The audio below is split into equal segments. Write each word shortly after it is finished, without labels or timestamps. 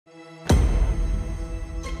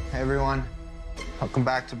everyone. Welcome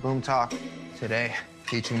back to Boom Talk. Today,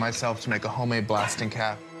 teaching myself to make a homemade blasting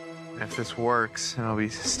cap. And if this works, it'll be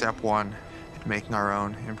step one in making our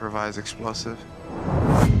own improvised explosive.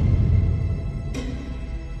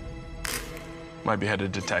 Might be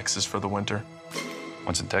headed to Texas for the winter.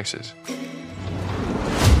 What's in Texas?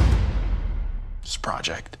 Just a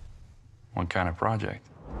project. What kind of project?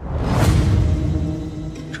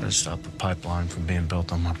 Try to stop a pipeline from being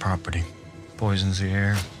built on my property. Poisons the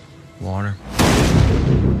air, water.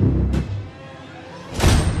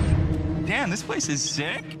 Damn, this place is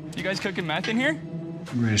sick. You guys cooking meth in here?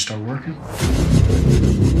 You ready to start working?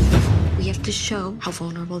 We have to show how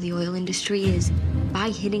vulnerable the oil industry is by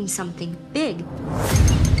hitting something big.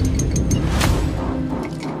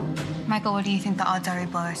 Michael, what do you think the odds are we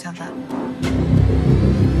blow ourselves up?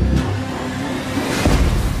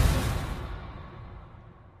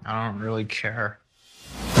 I don't really care.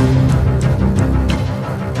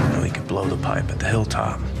 We could blow the pipe at the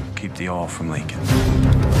hilltop, keep the oil from leaking.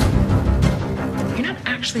 You're not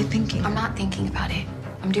actually thinking. I'm not thinking about it.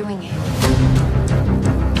 I'm doing it.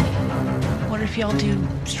 What if y'all do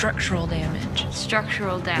structural damage?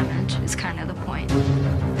 Structural damage is kind of the point.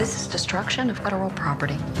 This is destruction of federal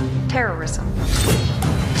property. Terrorism.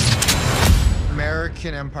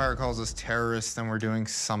 American Empire calls us terrorists, then we're doing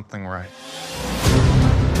something right.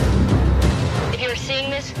 If you're seeing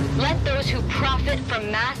this, let those who profit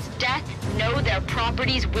from mass death know their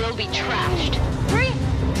properties will be trashed. 3,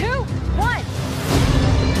 2, 1.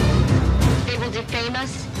 They will defame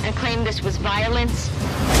us and claim this was violence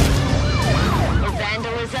or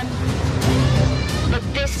vandalism, but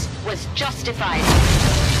this was justified.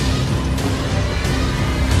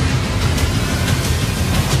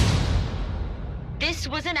 This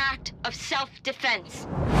was an act of self-defense.